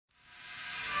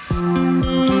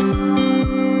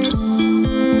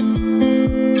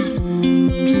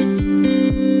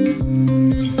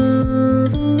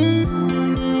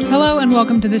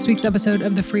welcome to this week's episode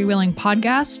of the Freewheeling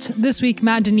Podcast. This week,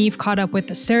 Matt Deneve caught up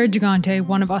with Sarah Gigante,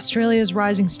 one of Australia's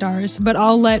rising stars, but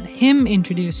I'll let him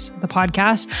introduce the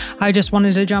podcast. I just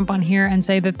wanted to jump on here and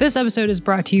say that this episode is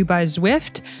brought to you by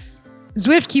Zwift.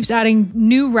 Zwift keeps adding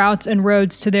new routes and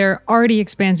roads to their already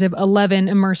expansive 11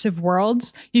 immersive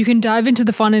worlds. You can dive into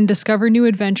the fun and discover new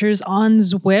adventures on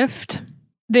Zwift.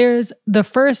 There's the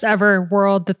first ever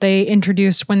world that they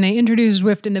introduced when they introduced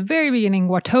Zwift in the very beginning,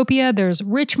 Watopia. There's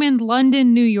Richmond,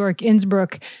 London, New York,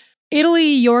 Innsbruck,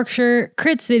 Italy, Yorkshire,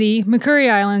 Crit City, Macquarie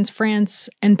Islands, France,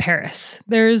 and Paris.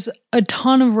 There's a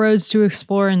ton of roads to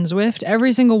explore in Zwift.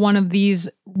 Every single one of these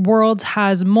worlds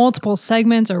has multiple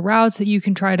segments or routes that you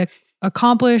can try to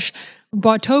accomplish.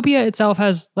 Watopia itself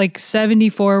has like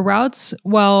 74 routes,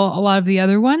 while a lot of the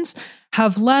other ones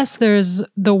have less. There's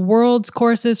the world's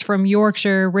courses from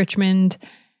Yorkshire, Richmond,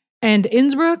 and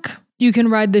Innsbruck. You can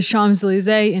ride the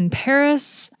Champs-Élysées in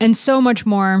Paris and so much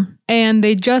more. And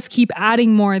they just keep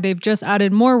adding more. They've just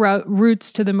added more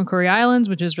routes to the Macquarie Islands,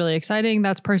 which is really exciting.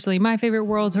 That's personally my favorite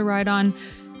world to ride on.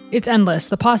 It's endless.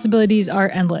 The possibilities are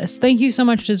endless. Thank you so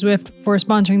much to Zwift for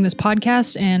sponsoring this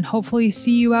podcast, and hopefully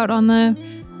see you out on the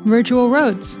virtual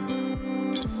roads.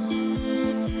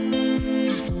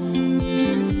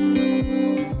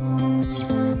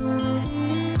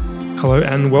 Hello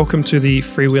and welcome to the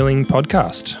Freewheeling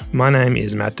Podcast. My name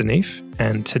is Matt Deneve,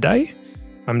 and today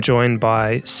I'm joined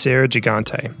by Sarah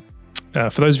Gigante.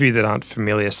 For those of you that aren't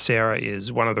familiar, Sarah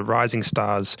is one of the rising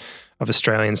stars of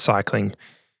Australian cycling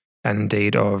and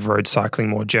indeed of road cycling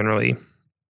more generally.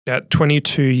 At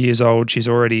 22 years old, she's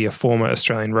already a former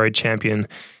Australian road champion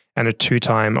and a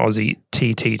two-time Aussie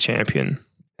TT champion.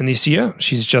 And this year,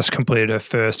 she's just completed her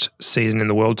first season in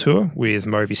the World Tour with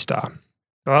Movistar.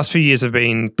 The last few years have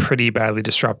been pretty badly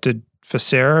disrupted for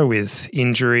Sarah with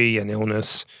injury and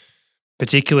illness,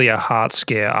 particularly a heart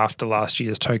scare after last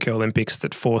year's Tokyo Olympics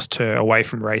that forced her away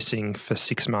from racing for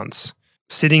 6 months.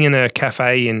 Sitting in a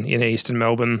cafe in eastern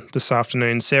Melbourne this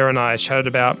afternoon, Sarah and I chatted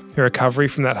about her recovery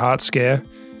from that heart scare.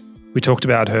 We talked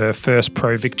about her first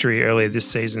pro victory earlier this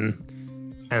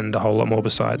season and a whole lot more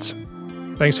besides.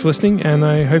 Thanks for listening, and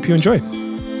I hope you enjoy.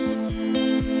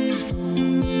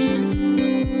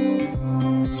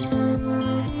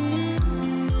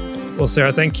 Well,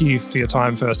 Sarah, thank you for your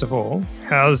time, first of all.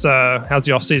 How's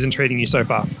the off-season treating you so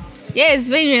far? Yeah, it's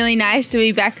been really nice to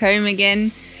be back home again,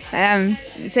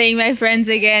 seeing my friends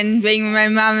again, being with my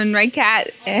mum and my cat,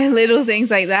 little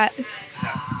things like that.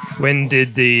 When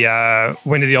did the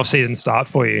off-season start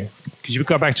for you? Because you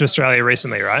got back to Australia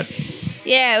recently, right?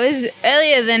 Yeah, it was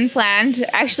earlier than planned.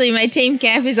 Actually, my team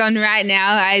camp is on right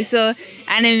now. I saw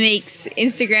Anna Meek's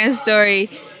Instagram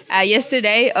story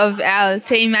yesterday of our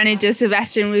team manager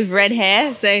Sebastian with red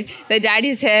hair. So they dyed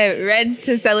his hair red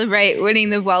to celebrate winning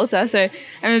the Vuelta. So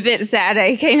I'm a bit sad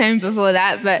I came home before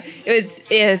that, but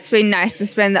it's been nice to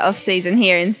spend the off season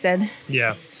here instead.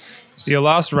 Yeah. So your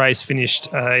last race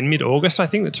finished in mid-August, I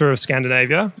think, the Tour of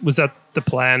Scandinavia. Was that the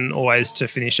plan always to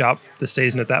finish up the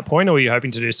season at that point, or were you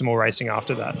hoping to do some more racing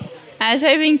after that? I was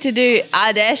hoping to do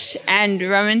Ardèche and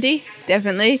Romandie,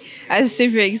 definitely. I was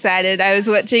super excited. I was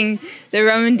watching the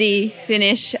Romandie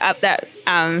finish up that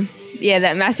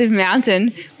massive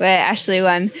mountain where Ashley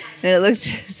won, and it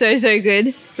looked so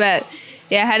good. But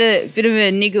yeah, I had a bit of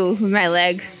a niggle with my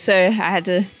leg, so I had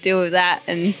to deal with that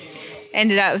and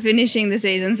ended up finishing the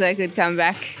season so I could come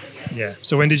back. Yeah.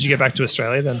 So when did you get back to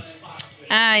Australia then?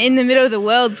 In the middle of the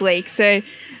Worlds Week, so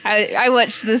I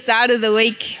watched the start of the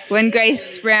week when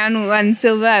Grace Brown won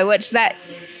silver. I watched that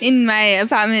in my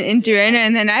apartment in Girona,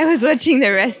 and then I was watching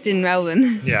the rest in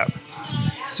Melbourne. Yeah.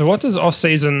 So what does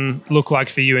off-season look like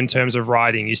for you in terms of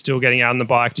riding? You still getting out on the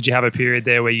bike? Did you have a period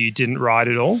there where you didn't ride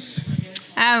at all?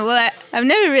 I've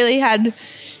never really had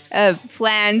a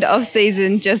planned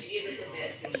off-season just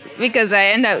because I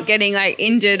end up getting like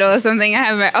injured or something. I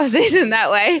have my off-season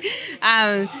that way.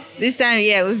 This time,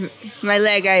 with my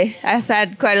leg, I've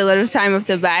had quite a lot of time off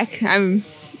the bike. I'm,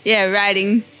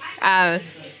 riding, I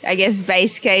guess,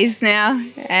 base case now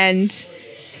and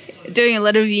doing a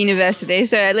lot of university.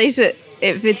 So at least it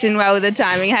fits in well with the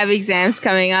timing. I have exams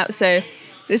coming up. So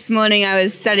this morning I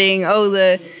was studying all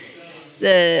the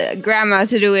grammar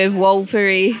to do with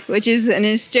Warlpiri, which is an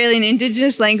Australian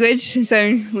Indigenous language. So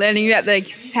I'm learning about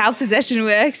how possession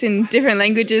works in different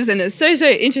languages, and it's so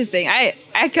interesting. I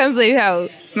can't believe how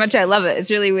much I love it.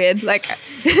 It's really weird.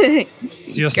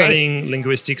 So you're studying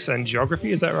linguistics and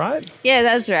geography, is that right? Yeah,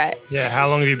 that's right. Yeah. How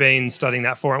long have you been studying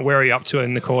that for, and where are you up to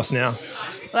in the course now?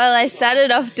 Well, I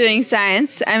started off doing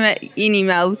science. I'm at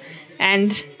UniMelb,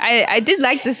 and I did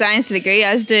like the science degree.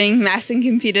 I was doing maths and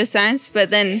computer science, but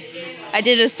then I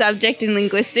did a subject in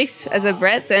linguistics as a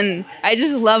breadth, and I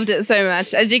just loved it so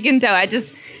much. As you can tell,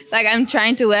 I'm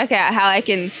trying to work out how I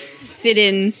can fit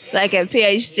in like a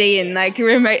PhD in like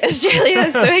remote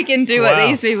Australia so I can do what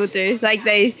these people do. Like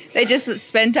they just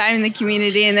spend time in the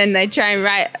community, and then they try and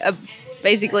write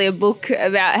basically a book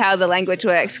about how the language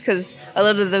works, because a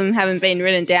lot of them haven't been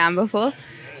written down before.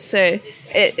 So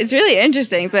it's really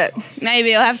interesting, but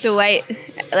maybe I'll have to wait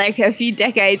like a few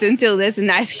decades until there's a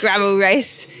nice gravel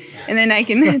race, and then I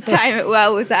can time it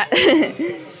well with that.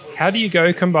 How do you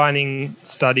go combining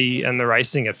study and the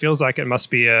racing? It feels like it must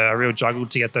be a real juggle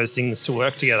to get those things to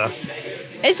work together.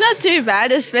 It's not too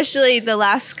bad, especially the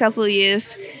last couple of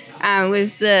years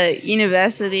with the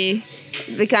university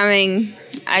becoming,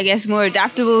 I guess, more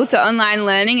adaptable to online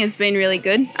learning. Has been really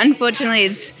good. Unfortunately,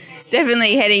 it's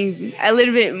definitely heading a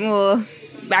little bit more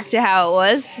back to how it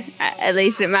was, at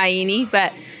least at my uni.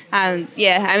 But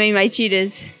my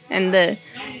tutors and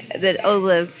all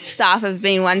the staff have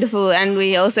been wonderful, and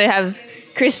we also have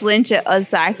Chris Lynch at Oz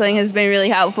Cycling has been really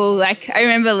helpful. Like I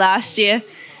remember last year,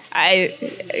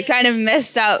 I kind of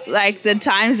messed up like the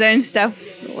time zone stuff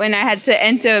when I had to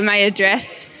enter my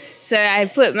address. So I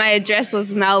put my address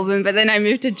was Melbourne, but then I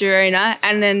moved to Girona,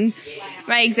 and then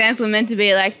my exams were meant to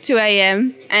be like 2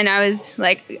 a.m. and I was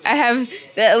like, I have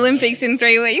the Olympics in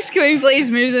 3 weeks. Can we please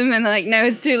move them? And they're like, no,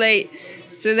 it's too late.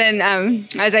 So then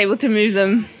I was able to move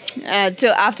them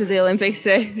till after the Olympics.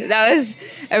 So that was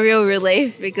a real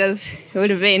relief, because it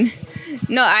would have been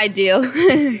not ideal.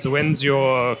 So when's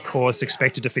your course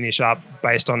expected to finish up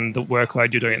based on the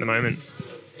workload you're doing at the moment?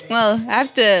 Well, I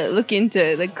have to look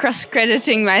into the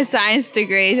cross-crediting my science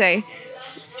degree. So,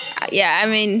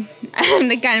 I'm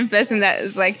the kind of person that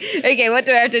is like, okay, what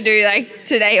do I have to do like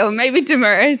today or maybe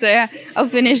tomorrow? So I'll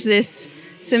finish this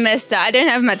semester. I don't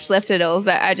have much left at all,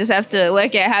 but I just have to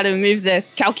work out how to move the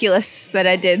calculus that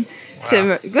I did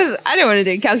because I don't want to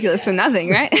do calculus for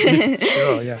nothing, right?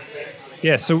 Sure, yeah.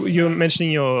 Yeah, so you were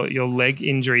mentioning your leg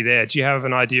injury there. Do you have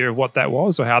an idea of what that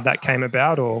was, or how that came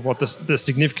about, or what the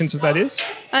significance of that is?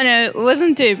 Oh, no, it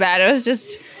wasn't too bad. It was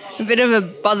just a bit of a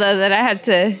bother that I had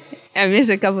to miss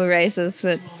a couple of races,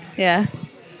 but yeah.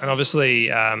 And obviously,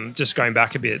 just going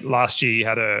back a bit, last year you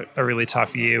had a really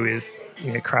tough year with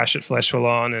crash at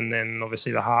Flèche-Wallonne, and then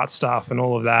obviously the heart stuff and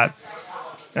all of that.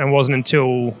 And it wasn't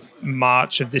until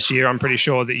March of this year, I'm pretty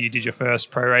sure, that you did your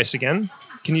first pro race again.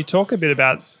 Can you talk a bit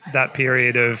about that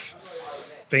period of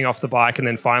being off the bike and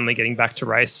then finally getting back to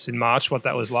race in March, what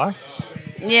that was like?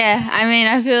 Yeah,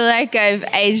 I feel like I've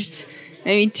aged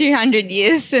maybe 200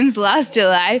 years since last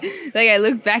July. Like I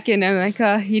look back and I'm like,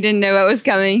 oh, you didn't know what was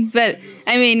coming. But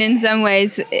in some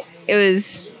ways it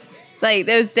was like,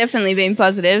 there's definitely been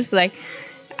positives. Like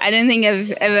I don't think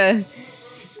I've ever,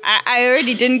 I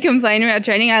already didn't complain about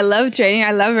training. I love training.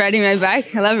 I love riding my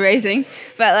bike. I love racing.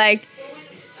 But like,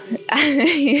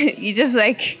 you just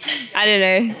like, I don't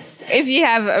know, if you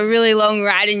have a really long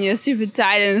ride and you're super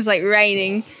tired and it's like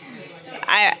raining,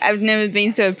 I've never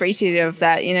been so appreciative of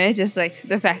that, just like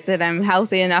the fact that I'm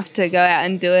healthy enough to go out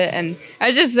and do it. And I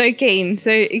was just so keen,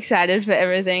 so excited for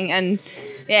everything. And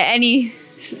yeah, any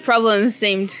problems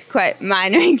seemed quite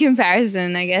minor in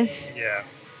comparison, I guess.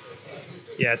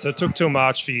 Yeah, so it took till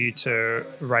March for you to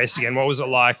race again. What was it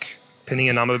like pinning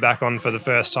a number back on for the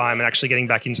first time and actually getting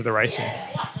back into the racing?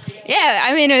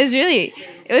 Yeah,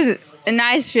 it was a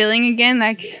nice feeling again.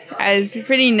 Like I was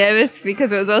pretty nervous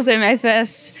because it was also my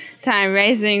first time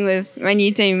racing with my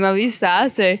new team Movistar.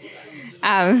 So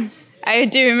I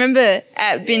do remember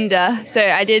at Binder. So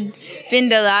I did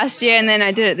Binder last year and then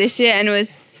I did it this year, and it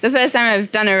was the first time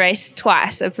I've done a race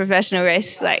twice, a professional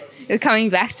race, like coming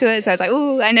back to it. So I was like,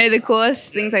 oh, I know the course,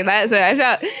 things like that. So I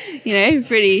felt,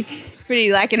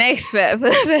 pretty like an expert for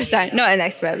the first time. Not an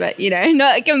expert, but,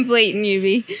 not a complete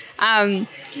newbie. And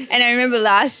I remember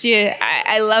last year,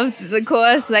 I loved the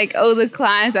course, like all the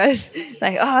climbs. I was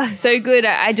like, oh, so good.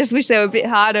 I just wish they were a bit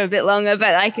harder, a bit longer,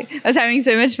 but like I was having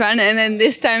so much fun. And then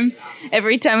this time,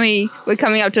 every time we were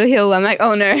coming up to a hill, I'm like,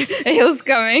 oh no, a hill's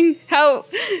coming, help.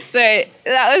 So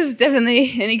that was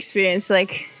definitely an experience.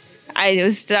 Like I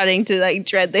was starting to like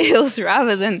dread the hills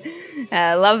rather than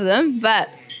love them. But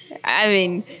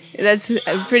that's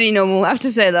pretty normal after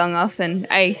so long off, and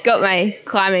I got my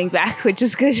climbing back, which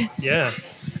is good. Yeah.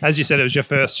 As you said, it was your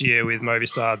first year with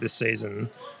Movistar this season.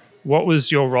 What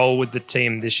was your role with the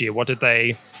team this year? What did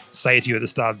they say to you at the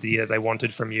start of the year they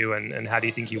wanted from you, and how do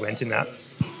you think you went in that?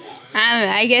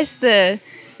 I guess the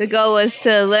goal was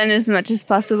to learn as much as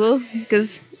possible,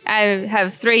 because I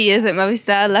have 3 years at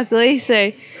Movistar, luckily.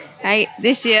 So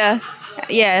this year,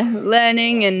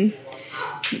 learning and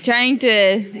trying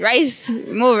to race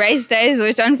more race days,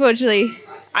 which unfortunately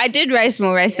I did race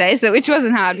more race days, which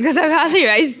wasn't hard because I've hardly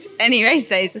raced any race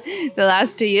days the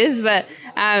last 2 years. But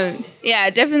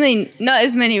definitely not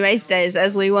as many race days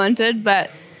as we wanted. But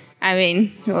I mean,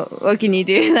 what can you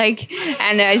do?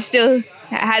 And I still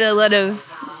had a lot of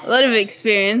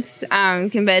experience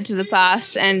compared to the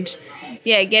past, and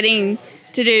getting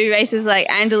to do races like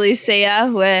Andalusia,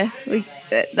 where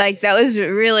that was a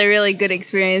really, really good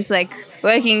experience.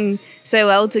 Working so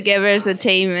well together as a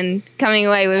team and coming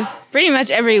away with pretty much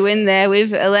every win there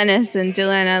with Elenis and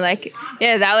Jelena.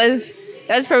 That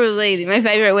was probably my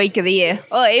favorite week of the year.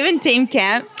 Or even team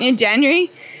camp in January,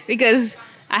 because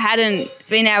I hadn't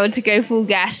been able to go full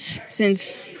gas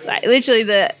since literally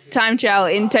the time trial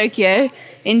in Tokyo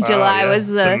in July was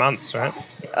the... Some months, right?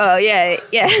 Oh, yeah.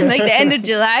 The end of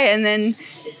July. And then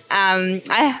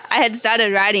I had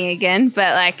started riding again,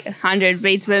 but 100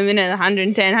 beats per minute,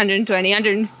 110, 120,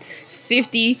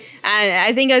 150. And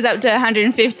I think I was up to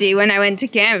 150 when I went to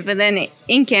camp. But then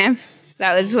in camp,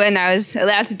 that was when I was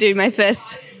allowed to do my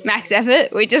first max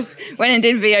effort. We just went and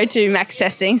did VO2 max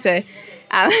testing. So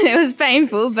it was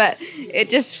painful, but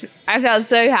I felt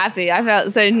so happy. I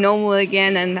felt so normal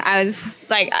again. And I was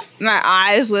my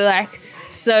eyes were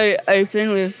so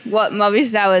open with what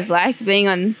Movistar was like, being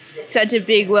on such a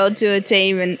big World Tour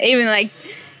team, and even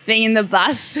being in the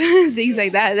bus, things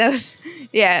like that. That was,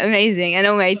 amazing. And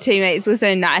all my teammates were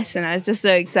so nice, and I was just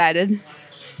so excited.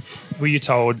 Were you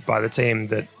told by the team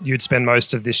that you'd spend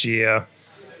most of this year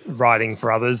riding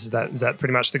for others? Is that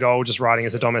pretty much the goal, just riding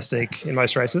as a domestique in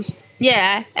most races?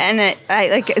 Yeah, and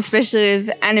especially with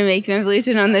Annemiek van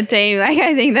Vleuten on the team, I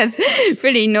think that's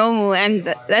pretty normal,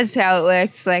 and that's how it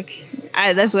works.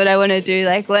 That's what I want to do,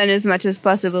 learn as much as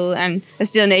possible, and I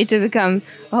still need to become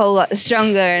a whole lot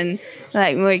stronger and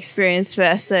more experienced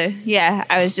first. So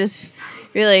I was just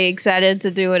really excited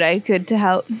to do what I could to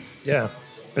help. Yeah,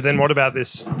 but then what about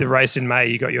the race in May?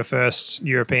 You got your first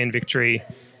European victory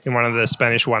in one of the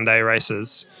Spanish one-day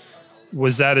races.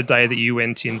 Was that a day that you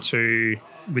went into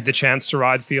with the chance to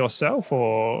ride for yourself,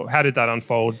 or how did that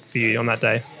unfold for you on that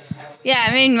day? Yeah,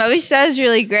 I mean, Movistar is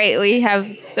really great. We have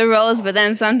the roles, but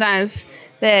then sometimes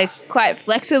they're quite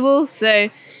flexible. So,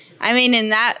 I mean, in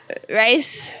that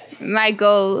race, my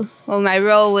goal or my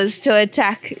role was to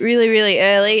attack really, really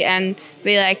early and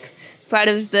be part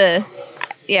of it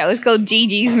was called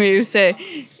Gigi's move. So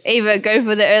either go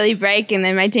for the early break and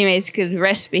then my teammates could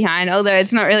rest behind, although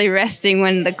it's not really resting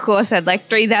when the course had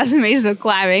 3,000 meters of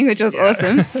climbing, which was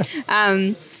awesome.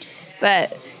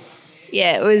 But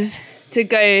it was to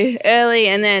go early,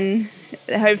 and then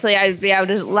hopefully I'd be able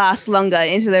to last longer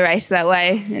into the race that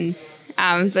way.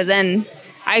 And but then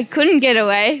I couldn't get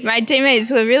away. My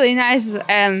teammates were really nice.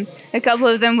 A couple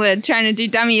of them were trying to do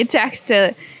dummy attacks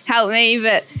to help me,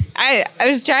 but I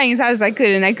was trying as hard as I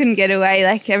could, and I couldn't get away.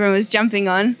 Everyone was jumping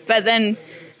on. But then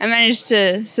I managed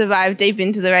to survive deep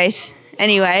into the race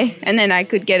anyway, and then I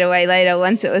could get away later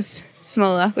once it was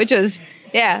smaller, which was,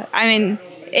 I mean,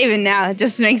 even now it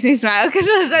just makes me smile because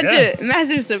it was such a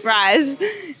massive surprise.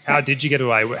 How did you get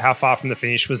away? How far from the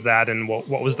finish was that, and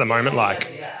what was the moment like?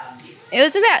 It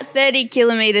was about 30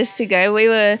 kilometers to go. We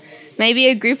were maybe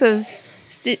a group of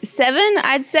 7,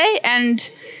 I'd say,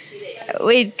 and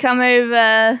we'd come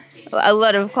over a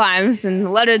lot of climbs and a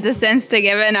lot of descents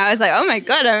together, and I was like, oh my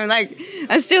God,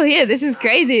 I'm still here. This is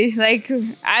crazy.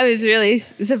 I was really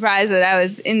surprised that I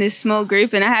was in this small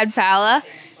group, and I had Paula,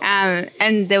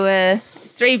 and there were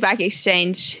 3 bike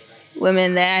exchange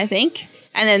women there, I think,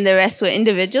 and then the rest were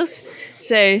individuals.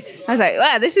 So I was like,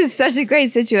 wow, this is such a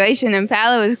great situation, and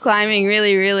Paula was climbing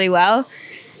really, really well,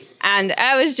 and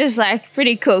I was just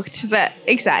pretty cooked but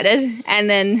excited. And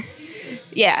then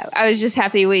I was just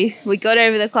happy we got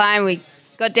over the climb, we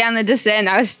got down the descent,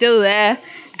 I was still there,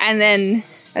 and then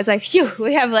I was like, phew,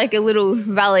 we have a little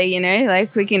valley,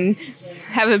 we can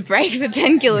have a break for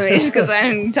 10 kilometers because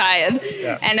I'm tired.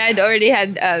 Yeah. And I'd already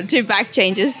had 2 bike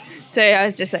changes, so I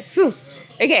was just phew,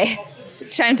 okay,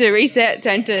 time to reset,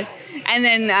 and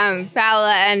then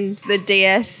Paula and the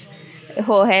DS,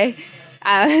 Jorge,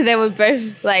 they were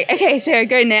both okay, so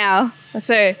go now.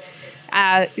 So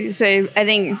I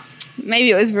think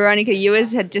maybe it was Veronica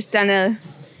Ewers had just done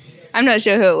I'm not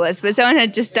sure who it was, but someone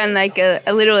had just done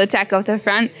a little attack off the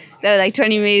front. They were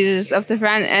 20 meters off the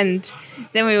front, and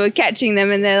then we were catching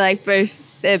them, and they're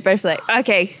both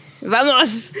okay,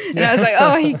 vamos. And I was like,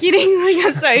 oh, are you kidding?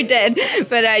 I'm so dead.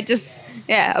 But I just,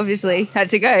 obviously had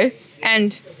to go.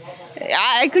 And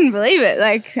I couldn't believe it.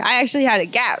 I actually had a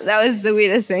gap. That was the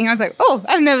weirdest thing. I was like, oh,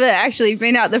 I've never actually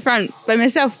been out the front by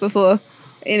myself before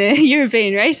in a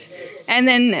European race. And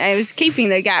then I was keeping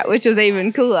the gap, which was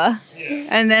even cooler.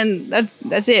 And then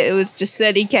that's it. It was just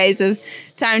 30 Ks of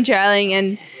time trialing.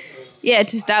 And yeah,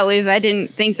 to start with, I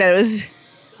didn't think that it was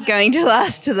going to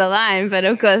last to the line, but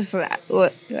of course I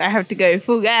have to go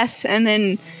full gas, and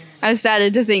then I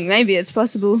started to think maybe it's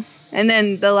possible. And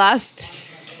then the last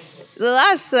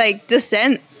like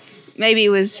descent maybe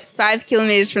was 5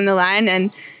 kilometers from the line,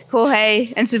 and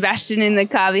Jorge and Sebastian in the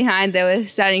car behind, they were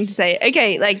starting to say,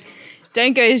 okay, like,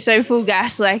 don't go so full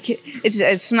gas. Like,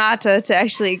 it's smarter to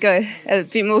actually go a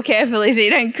bit more carefully so you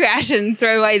don't crash and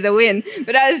throw away the win.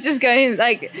 But I was just going,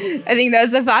 like, I think that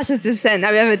was the fastest descent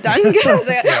I've ever done. Because I was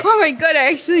like, oh my God, I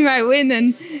actually might win.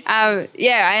 And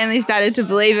I only started to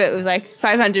believe it was like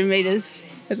 500 meters.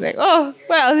 I was like, oh,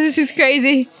 wow, this is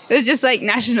crazy. It was just like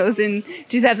nationals in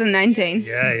 2019.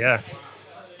 Yeah.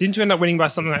 Didn't you end up winning by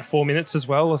something like 4 minutes as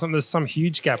well or something? There's some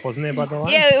huge gap, wasn't there, by the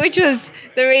line? Yeah, which was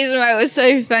the reason why it was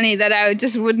so funny that I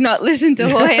just would not listen to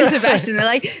Jorge and Sebastian. They're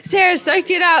like, Sarah, soak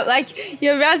it up. Like,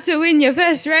 you're about to win your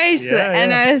first race.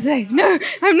 And I was like, no,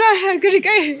 I'm not. I'm going to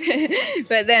go.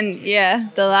 But then,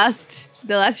 the last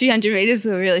few hundred meters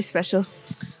were really special.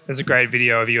 There's a great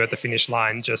video of you at the finish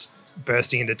line just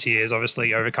bursting into tears,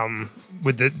 obviously overcome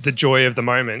with the joy of the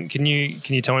moment. Can you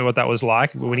tell me what that was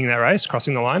like, winning that race,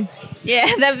 crossing the line? Yeah,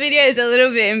 that video is a little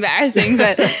bit embarrassing,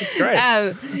 but it's great.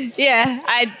 I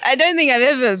don't think I've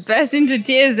ever burst into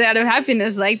tears out of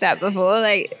happiness like that before.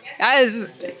 Like,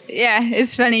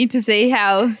 it's funny to see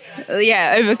how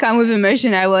overcome with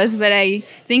emotion I was, but I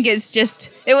think it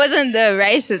wasn't the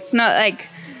race. It's not like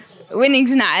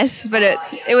winning's nice, but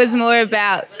it was more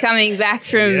about coming back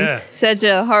from such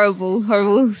a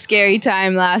horrible, scary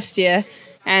time last year.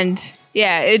 And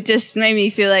it just made me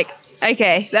feel like,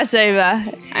 okay, that's over.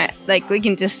 We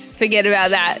can just forget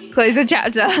about that, close the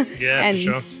chapter. Yeah, for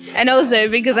sure. And also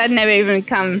because I'd never even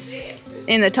come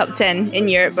in the top 10 in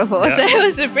Europe before, so it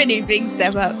was a pretty big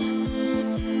step up.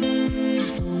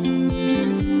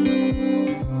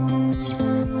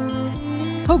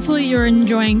 Hopefully you're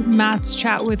enjoying Matt's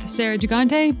chat with Sarah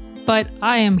Gigante, but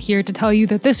I am here to tell you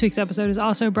that this week's episode is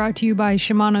also brought to you by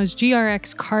Shimano's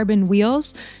GRX Carbon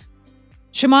Wheels.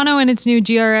 Shimano and its new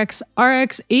GRX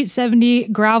RX 870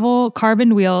 gravel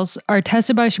carbon wheels are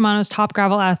tested by Shimano's top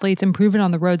gravel athletes and proven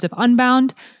on the roads of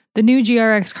Unbound. The new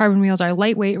GRX carbon wheels are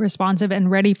lightweight, responsive,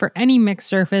 and ready for any mixed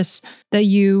surface that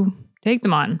you take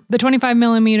them on. The 25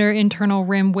 millimeter internal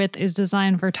rim width is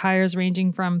designed for tires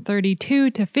ranging from 32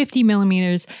 to 50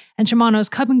 millimeters, and Shimano's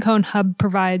Cup and Cone hub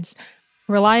provides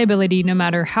reliability no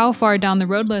matter how far down the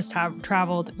road less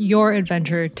traveled your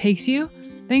adventure takes you.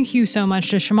 Thank you so much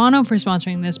to Shimano for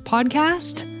sponsoring this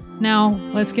podcast. Now,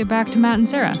 let's get back to Matt and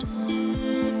Sarah.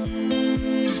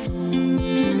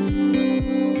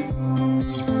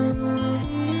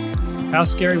 How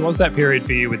scary was that period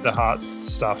for you with the heart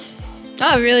stuff?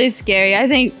 Oh, really scary. I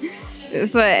think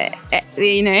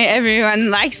everyone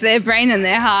likes their brain and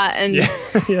their heart, and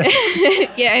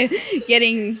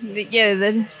getting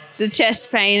the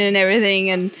chest pain and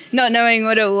everything, and not knowing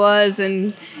what it was,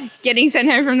 and getting sent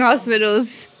home from the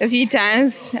hospitals a few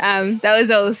times. That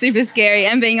was all super scary,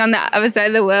 and being on the other side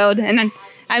of the world. And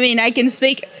I can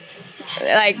speak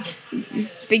like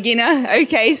beginner,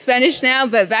 okay, Spanish now,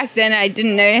 but back then I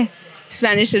didn't know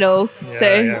Spanish at all.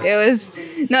 It was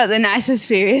not the nicest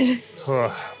period.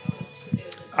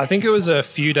 I think it was a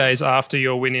few days after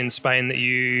your win in Spain that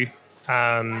you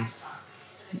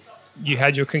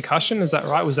had your concussion, is that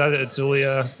right? Was that at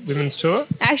Zulia Women's Tour?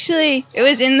 Actually, it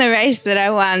was in the race that I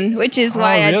won, which is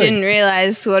why I didn't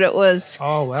realise what it was.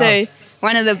 Oh, wow. So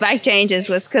one of the bike changes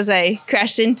was because I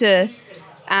crashed into,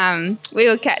 we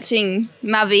were catching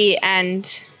Mavi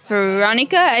and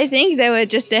Veronica, I think. They were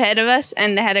just ahead of us,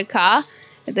 and they had a car.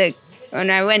 When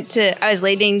I was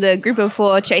leading the group of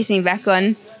 4 chasing back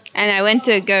on, and I went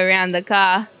to go around the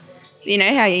car. You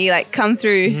know how you come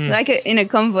through in a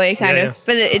convoy kind of,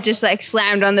 but it just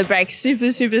slammed on the brakes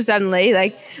super, super suddenly.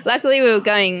 Luckily we were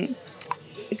going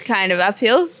kind of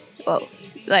uphill, well,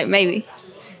 maybe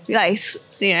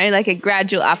a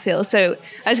gradual uphill. So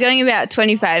I was going about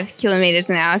 25 kilometers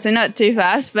an hour, so not too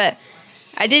fast, but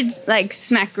I did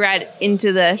smack right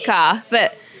into the car.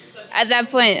 But at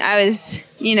that point I was,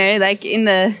 in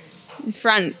the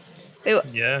front. So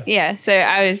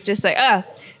I was just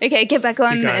okay, get back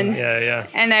on.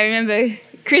 And I remember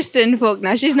Kristen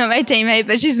Faulkner, she's not my teammate,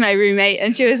 but she's my roommate,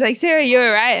 and she was like, Sarah, you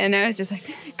all right? And I was just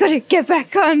gotta get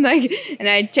back on. And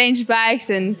I changed bikes,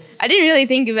 and I didn't really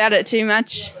think about it too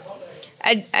much.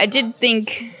 I did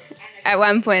think at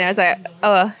one point, I was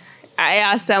I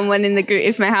asked someone in the group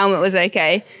if my helmet was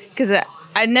okay, because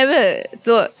I never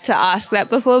thought to ask that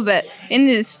before, but in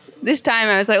this time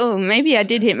I was maybe I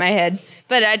did hit my head.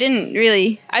 But I didn't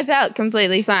really, I felt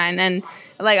completely fine. And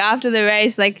after the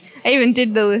race, I even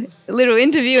did the little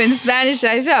interview in Spanish.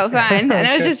 I felt fine, and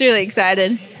I was just really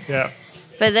excited. Yeah.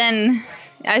 But then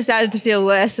I started to feel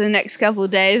worse the next couple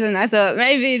of days, and I thought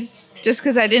maybe it's just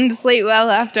because I didn't sleep well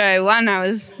after I won. I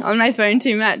was on my phone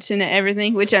too much and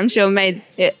everything, which I'm sure made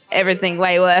everything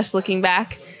way worse looking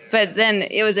back. But then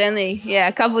it was only,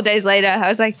 a couple of days later, I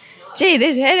was like, gee,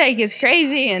 this headache is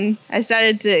crazy. And I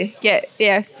started to get,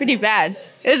 pretty bad.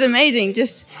 It was amazing.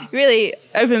 Just really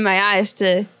opened my eyes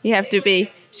to, you have to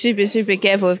be super, super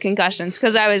careful with concussions,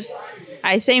 because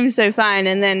I seemed so fine,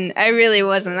 and then I really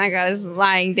wasn't. Like, I was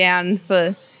lying down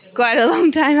for quite a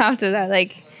long time after that,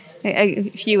 like a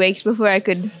few weeks before I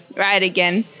could ride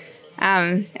again,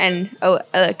 and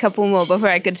a couple more before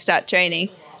I could start training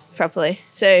properly.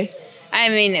 So, I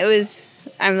mean,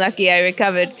 I'm lucky I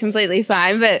recovered completely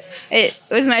fine, but it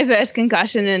was my first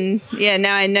concussion, and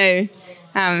now I know,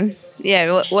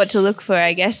 what to look for,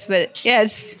 I guess. But I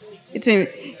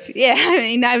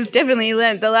mean, I've definitely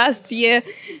learned the last year,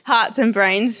 hearts and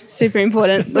brains, super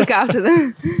important. Look after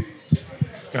them.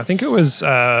 I think it was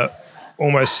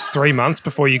almost 3 months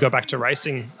before you got back to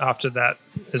racing after that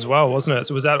as well, wasn't it?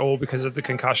 So was that all because of the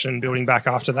concussion building back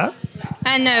after that?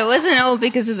 No, it wasn't all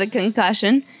because of the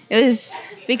concussion. It was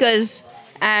because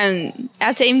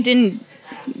our team didn't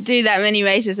do that many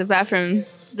races apart from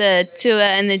the Tour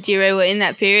and the Giro were in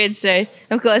that period. So,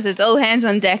 of course, it's all hands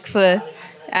on deck for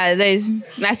those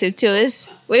massive tours.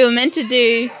 We were meant to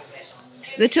do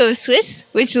the Tour of Swiss,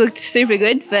 which looked super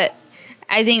good, but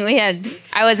I think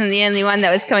I wasn't the only one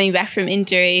that was coming back from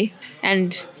injury,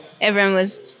 and everyone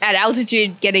was at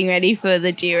altitude getting ready for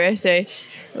the Giro, so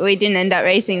we didn't end up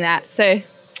racing that. So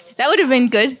that would have been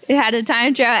good. It had a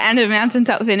time trial and a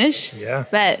mountaintop finish. Yeah.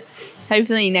 But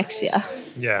hopefully next year.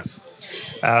 Yeah.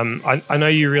 I know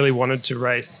you really wanted to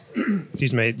race,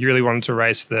 you really wanted to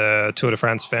race the Tour de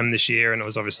France Femme this year, and it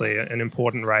was obviously an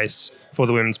important race for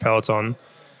the women's peloton.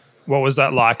 What was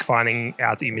that like, finding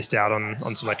out that you missed out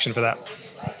on selection for that?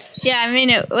 Yeah, I mean,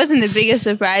 it wasn't the biggest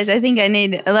surprise. I think I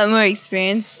need a lot more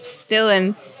experience still,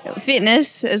 and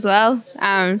fitness as well.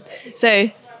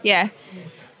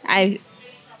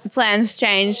 Plans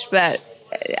changed, but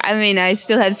I mean, I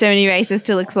still had so many races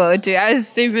to look forward to. I was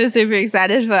super, super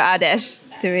excited for Ardèche,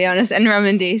 to be honest, and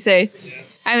Romandie. So,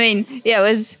 I mean, it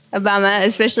was a bummer,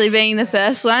 especially being the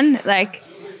first one. Like,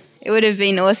 it would have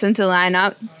been awesome to line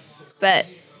up, but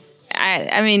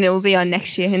I mean, it will be on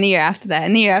next year and the year after that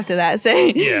and the year after that. So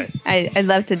yeah. I'd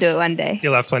love to do it one day.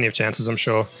 You'll have plenty of chances, I'm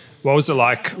sure. What was it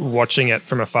like watching it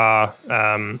from afar?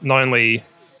 Not only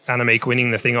Annemiek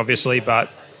winning the thing, obviously, but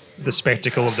the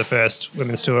spectacle of the first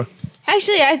women's tour.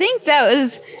 Actually, I think that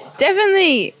was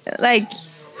definitely like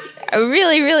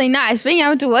really, really nice being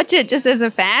able to watch it just as a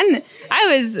fan.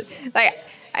 I was like,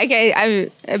 okay,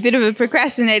 I'm a bit of a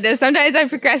procrastinator. Sometimes I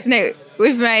procrastinate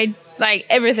with my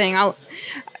everything.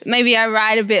 Maybe I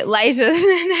ride a bit later than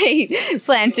I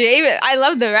plan to. Even I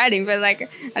love the riding, but I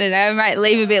don't know, I might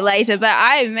leave a bit later. But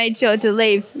I made sure to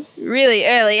leave really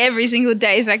early every single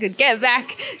day so I could get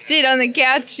back, sit on the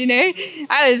couch.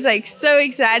 I was so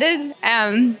excited.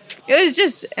 It was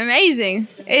just amazing.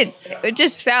 It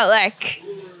just felt like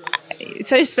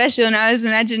so special, and I was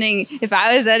imagining if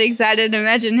I was that excited,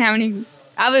 imagine how many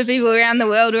other people around the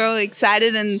world were all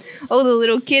excited, and all the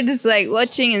little kids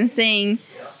watching and seeing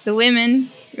the women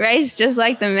race just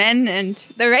like the men. And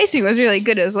the racing was really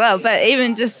good as well, but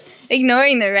even just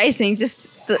ignoring the racing, just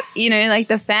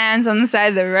the fans on the side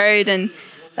of the road, and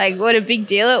what a big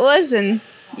deal it was. And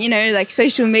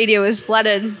social media was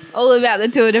flooded all about the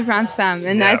Tour de France Femme,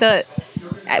 and I thought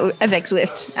avec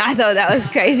Zwift, I thought that was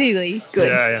crazily good.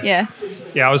 Yeah,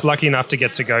 I was lucky enough to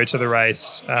get to go to the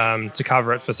race, to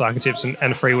cover it for Cycling Tips and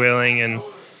freewheeling,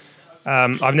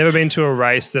 and I've never been to a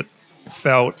race that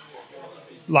felt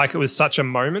like it was such a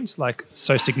moment,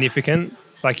 so significant,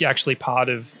 you're actually part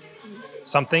of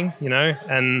something,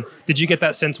 and did you get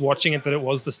that sense watching it that it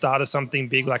was the start of something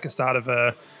big, like a start of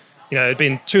a, it'd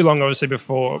been too long obviously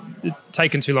before, it'd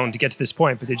taken too long to get to this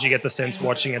point, but did you get the sense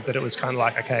watching it that it was kind of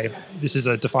like, okay, this is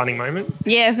a defining moment?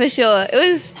 Yeah, for sure. It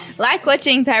was like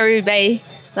watching Paris-Roubaix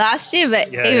last year, but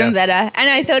even better. And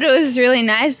I thought it was really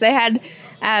nice. They had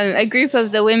a group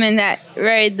of the women that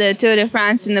rode the Tour de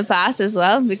France in the past as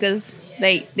well, because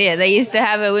they used to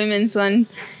have a women's one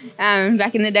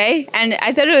back in the day, and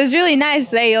I thought it was really nice.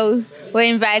 They all were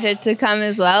invited to come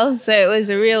as well, so it was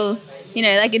a real,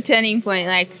 a turning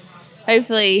point.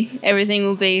 Hopefully everything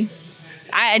will be.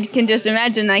 I can just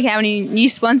imagine how many new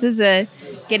sponsors are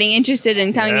getting interested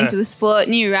in coming into the sport,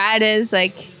 new riders,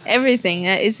 everything.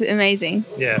 It's amazing.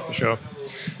 Yeah, for sure.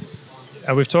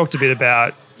 We've talked a bit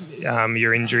about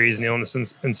your injuries and illness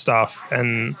and stuff,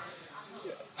 and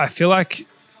I feel like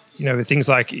with things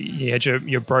like you had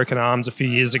your broken arms a few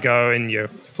years ago and your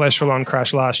flesh full-on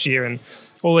crash last year and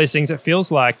all these things, it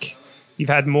feels like you've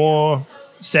had more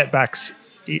setbacks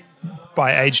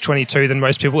by age 22 than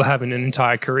most people have in an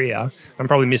entire career. I'm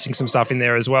probably missing some stuff in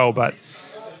there as well, but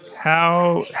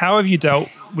how have you dealt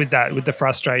with that, with the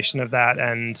frustration of that,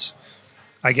 and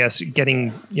I guess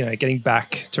getting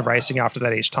back to racing after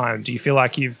that each time? Do you feel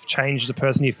like you've changed as a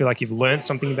person? Do you feel like you've learned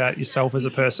something about yourself as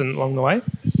a person along the way?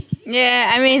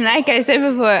 Yeah, I mean, like I said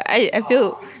before, I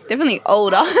feel definitely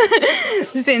older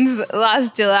since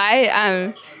last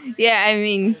July.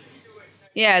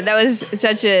 That was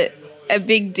such a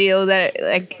big deal that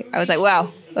I was like,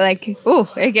 wow,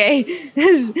 oh, okay,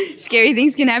 scary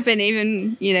things can happen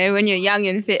even, when you're young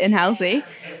and fit and healthy.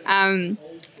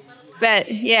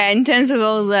 But yeah, in terms of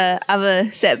all the other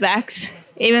setbacks,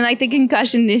 even like the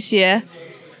concussion this year,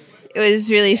 it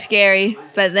was really scary.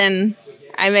 But then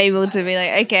I'm able to be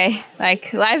like, okay,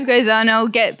 like life goes on, I'll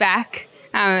get back.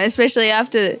 Especially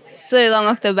after so long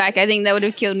off the back, I think that would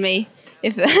have killed me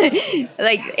if,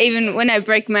 like, even when I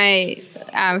broke my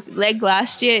leg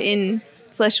last year in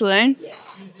Flesh Walloon,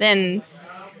 then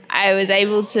I was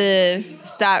able to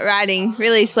start riding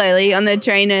really slowly on the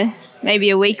trainer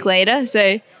maybe a week later.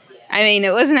 So, I mean,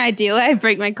 it wasn't ideal. I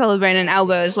broke my collarbone and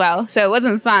elbow as well, so it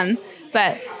wasn't fun.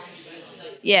 But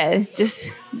yeah, when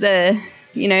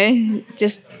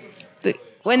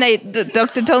the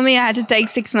doctor told me I had to take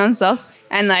 6 months off,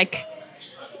 and I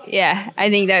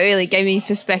think that really gave me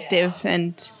perspective,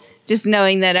 and just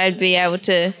knowing that I'd be able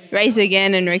to race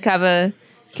again and recover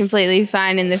completely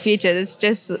fine in the future. It's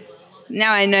just,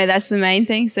 now I know that's the main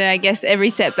thing. So I guess every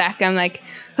setback I'm like,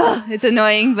 oh, it's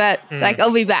annoying, but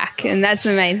I'll be back, and that's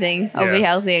the main thing. I'll be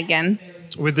healthy again.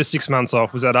 With the 6 months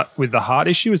off, was that with the heart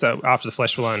issue? Was that after the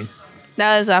Flesh Walloon?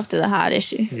 That was after the heart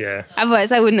issue. Yeah.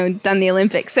 Otherwise, I wouldn't have done the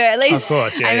Olympics. So at least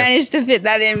I managed to fit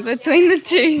that in between the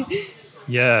two.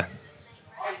 Yeah.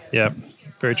 Yeah,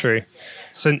 very true.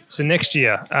 So next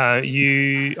year,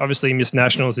 you obviously missed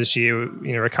Nationals this year,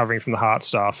 recovering from the heart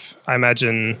stuff. I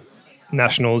imagine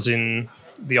Nationals in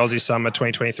the Aussie Summer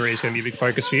 2023 is going to be a big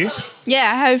focus for you.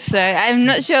 Yeah, I hope so. I'm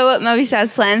not sure what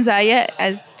Movistar's plans are yet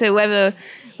as to whether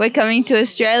we're coming to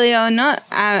Australia or not.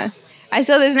 I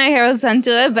saw there's no Herald Sun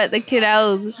Tour, but the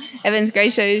Cadell's Evans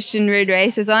Great Ocean Road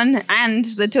Race is on, and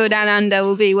the Tour Down Under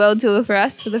will be World Tour for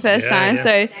us for the first time. Yeah.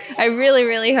 So I really,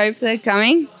 really hope they're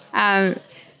coming.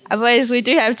 Otherwise, we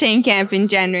do have team camp in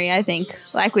January, I think,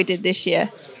 like we did this year,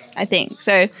 I think.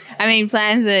 So, I mean,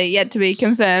 plans are yet to be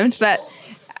confirmed, but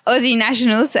Aussie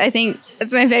Nationals, I think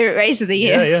that's my favourite race of the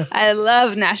year. Yeah. I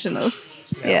love Nationals.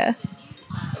 Yeah.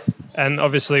 And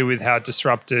obviously with how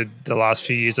disrupted the last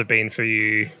few years have been for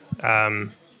you,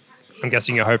 I'm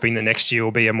guessing you're hoping the next year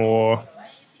will be a more,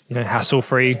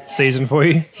 hassle-free season for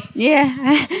you. Yeah,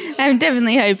 I'm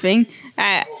definitely hoping.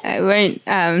 I won't,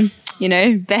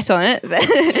 bet on it, but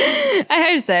I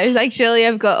hope so. Surely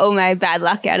I've got all my bad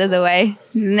luck out of the way.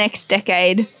 The next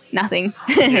decade, nothing.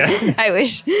 Yeah. I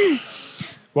wish.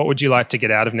 What would you like to get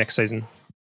out of next season?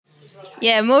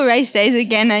 Yeah, more race days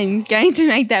again. I'm going to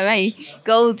make that my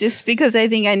goal, just because I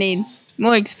think I need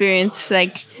more experience.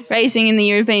 Racing in the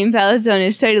European peloton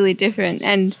is totally different,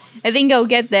 and I think I'll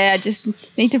get there. I just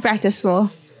need to practice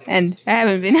more, and I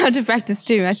haven't been able to practice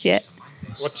too much yet.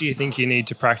 What do you think you need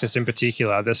to practice in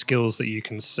particular? Are there skills that you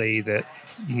can see that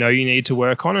you need to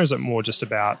work on, or is it more just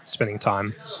about spending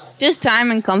time? Just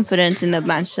time and confidence in the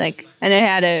bunch. I know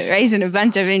how to race in a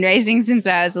bunch. I've been racing since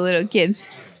I was a little kid.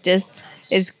 Just,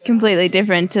 it's completely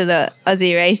different to the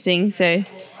Aussie racing, so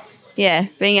yeah,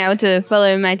 being able to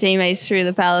follow my teammates through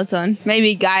the peloton,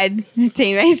 maybe guide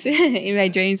teammates in my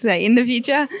dreams in the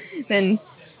future, then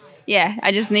yeah,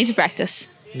 I just need to practice.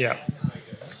 Yeah.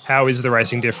 How is the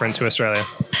racing different to Australia?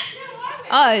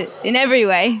 Oh, in every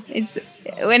way.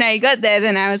 When I got there,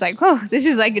 then I was like, oh, this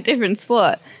is like a different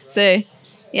sport. So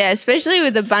yeah, especially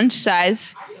with the bunch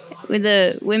size, with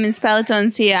the women's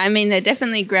pelotons here, I mean, they're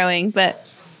definitely growing,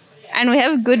 and we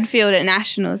have a good field at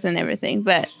Nationals and everything,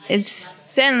 but it's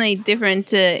certainly different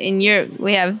to in Europe.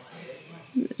 We have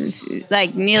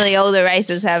nearly all the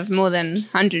races have more than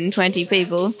 120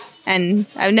 people, and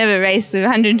I've never raced with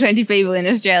 120 people in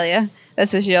Australia,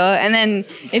 that's for sure. And then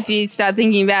if you start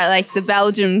thinking about the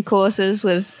Belgian courses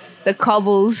with the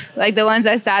cobbles, the ones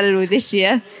I started with this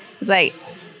year, it's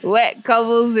wet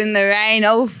cobbles in the rain,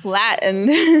 all flat, and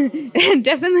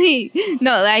definitely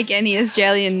not like any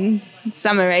Australian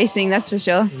summer racing, that's for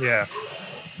sure. Yeah.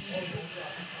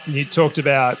 You talked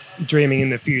about dreaming in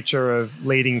the future of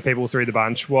leading people through the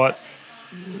bunch. What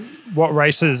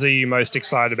races are you most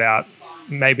excited about?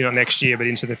 Maybe not next year, but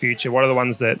into the future. What are the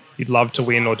ones that you'd love to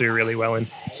win or do really well in?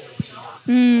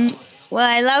 Well,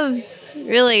 I love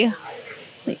really,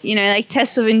 like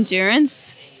tests of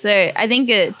endurance. So I think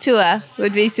a tour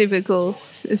would be super cool,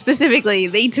 specifically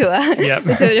the tour, Yep.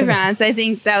 the Tour de France. I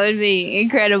think that would be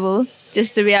incredible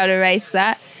just to be able to race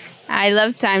that. I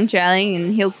love time trialing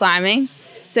and hill climbing.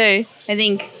 So I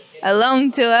think a long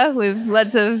tour with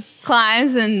lots of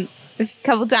climbs and a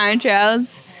couple time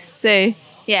trials. So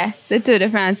yeah, the Tour de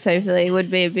France hopefully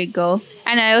would be a big goal.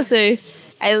 And I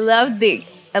love the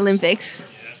Olympics.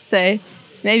 So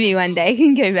maybe one day I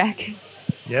can go back.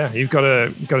 Yeah, you've got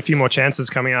a few more chances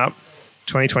coming up.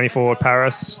 2024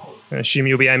 Paris. I assume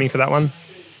you'll be aiming for that one.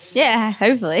 Yeah,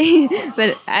 hopefully.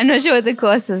 But I'm not sure what the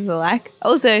courses are like.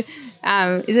 Also,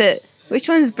 which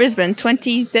one's Brisbane?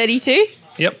 2032?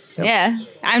 Yep. Yeah,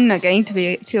 I'm not going to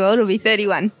be too old. I'll be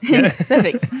 31.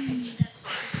 Perfect.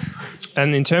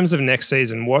 And in terms of next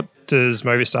season, what does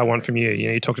Movistar want from you?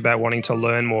 You talked about wanting to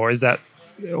learn more. Is that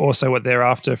also what they're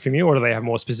after from you, or do they have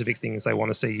more specific things they want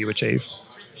to see you achieve?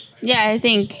 Yeah, I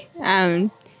think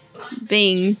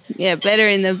being better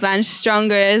in the bunch,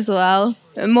 stronger as well,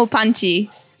 and more punchy.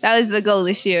 That was the goal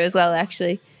this year as well,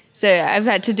 actually. So I've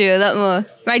had to do a lot more.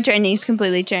 My training's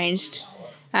completely changed.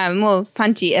 More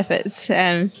punchy efforts.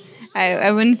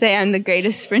 I wouldn't say I'm the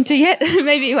greatest sprinter yet.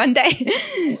 Maybe one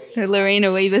day. Lorena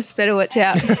Wiebes, better watch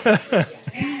out.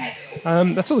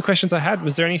 That's all the questions I had.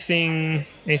 Was there anything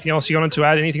else you wanted to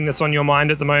add? Anything that's on your mind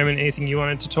at the moment? Anything you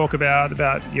wanted to talk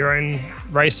about your own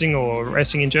racing or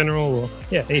racing in general? Or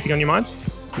anything on your mind?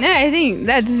 No, I think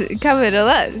that's covered a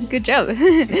lot. Good job.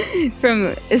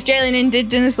 From Australian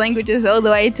Indigenous languages all the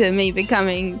way to me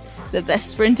becoming the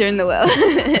best sprinter in the world.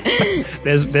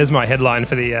 There's my headline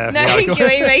for the article. Can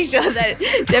we make sure that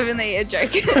it's definitely a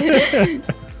joke?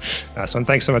 Nice one.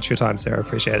 Thanks so much for your time, Sarah.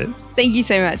 Appreciate it. Thank you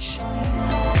so much.